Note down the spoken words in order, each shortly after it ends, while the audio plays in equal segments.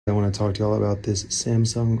I want to talk to y'all about this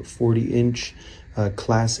Samsung 40-inch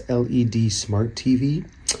class LED smart TV.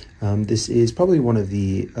 This is probably one of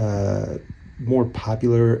the more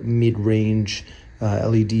popular mid-range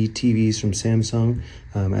LED TVs from Samsung.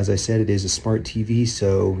 As I said, it is a smart TV,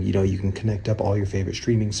 so you can connect up all your favorite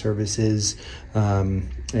streaming services,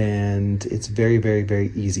 and it's very, very,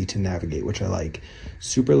 very easy to navigate, which I like.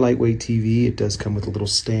 Super lightweight TV. It does come with a little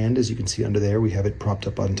stand, as you can see under there. We have it propped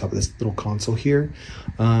up on top of this little console here,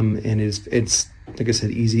 and it's like I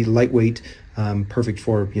said, easy, lightweight, perfect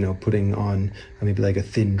for putting on maybe like a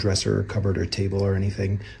thin dresser or cupboard or table or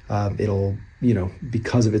anything. It'll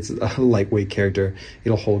because of its lightweight character,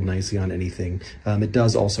 it'll hold nicely on anything. It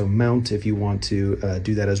does also mount if you want to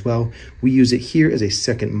do that as well. We use it here as a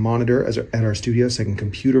second monitor at our studio, second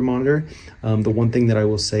computer monitor. The one thing that I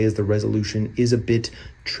will say is the resolution is a bit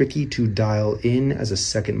tricky to dial in as a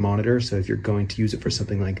second monitor. So if you're going to use it for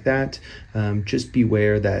something like that, just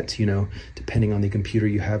beware that, depending on the computer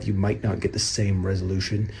you have, you might not get the same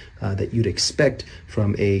resolution that you'd expect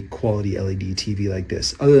from a quality LED TV like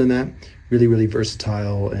this. Other than that, really, really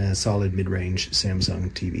versatile and solid mid-range Samsung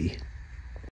TV.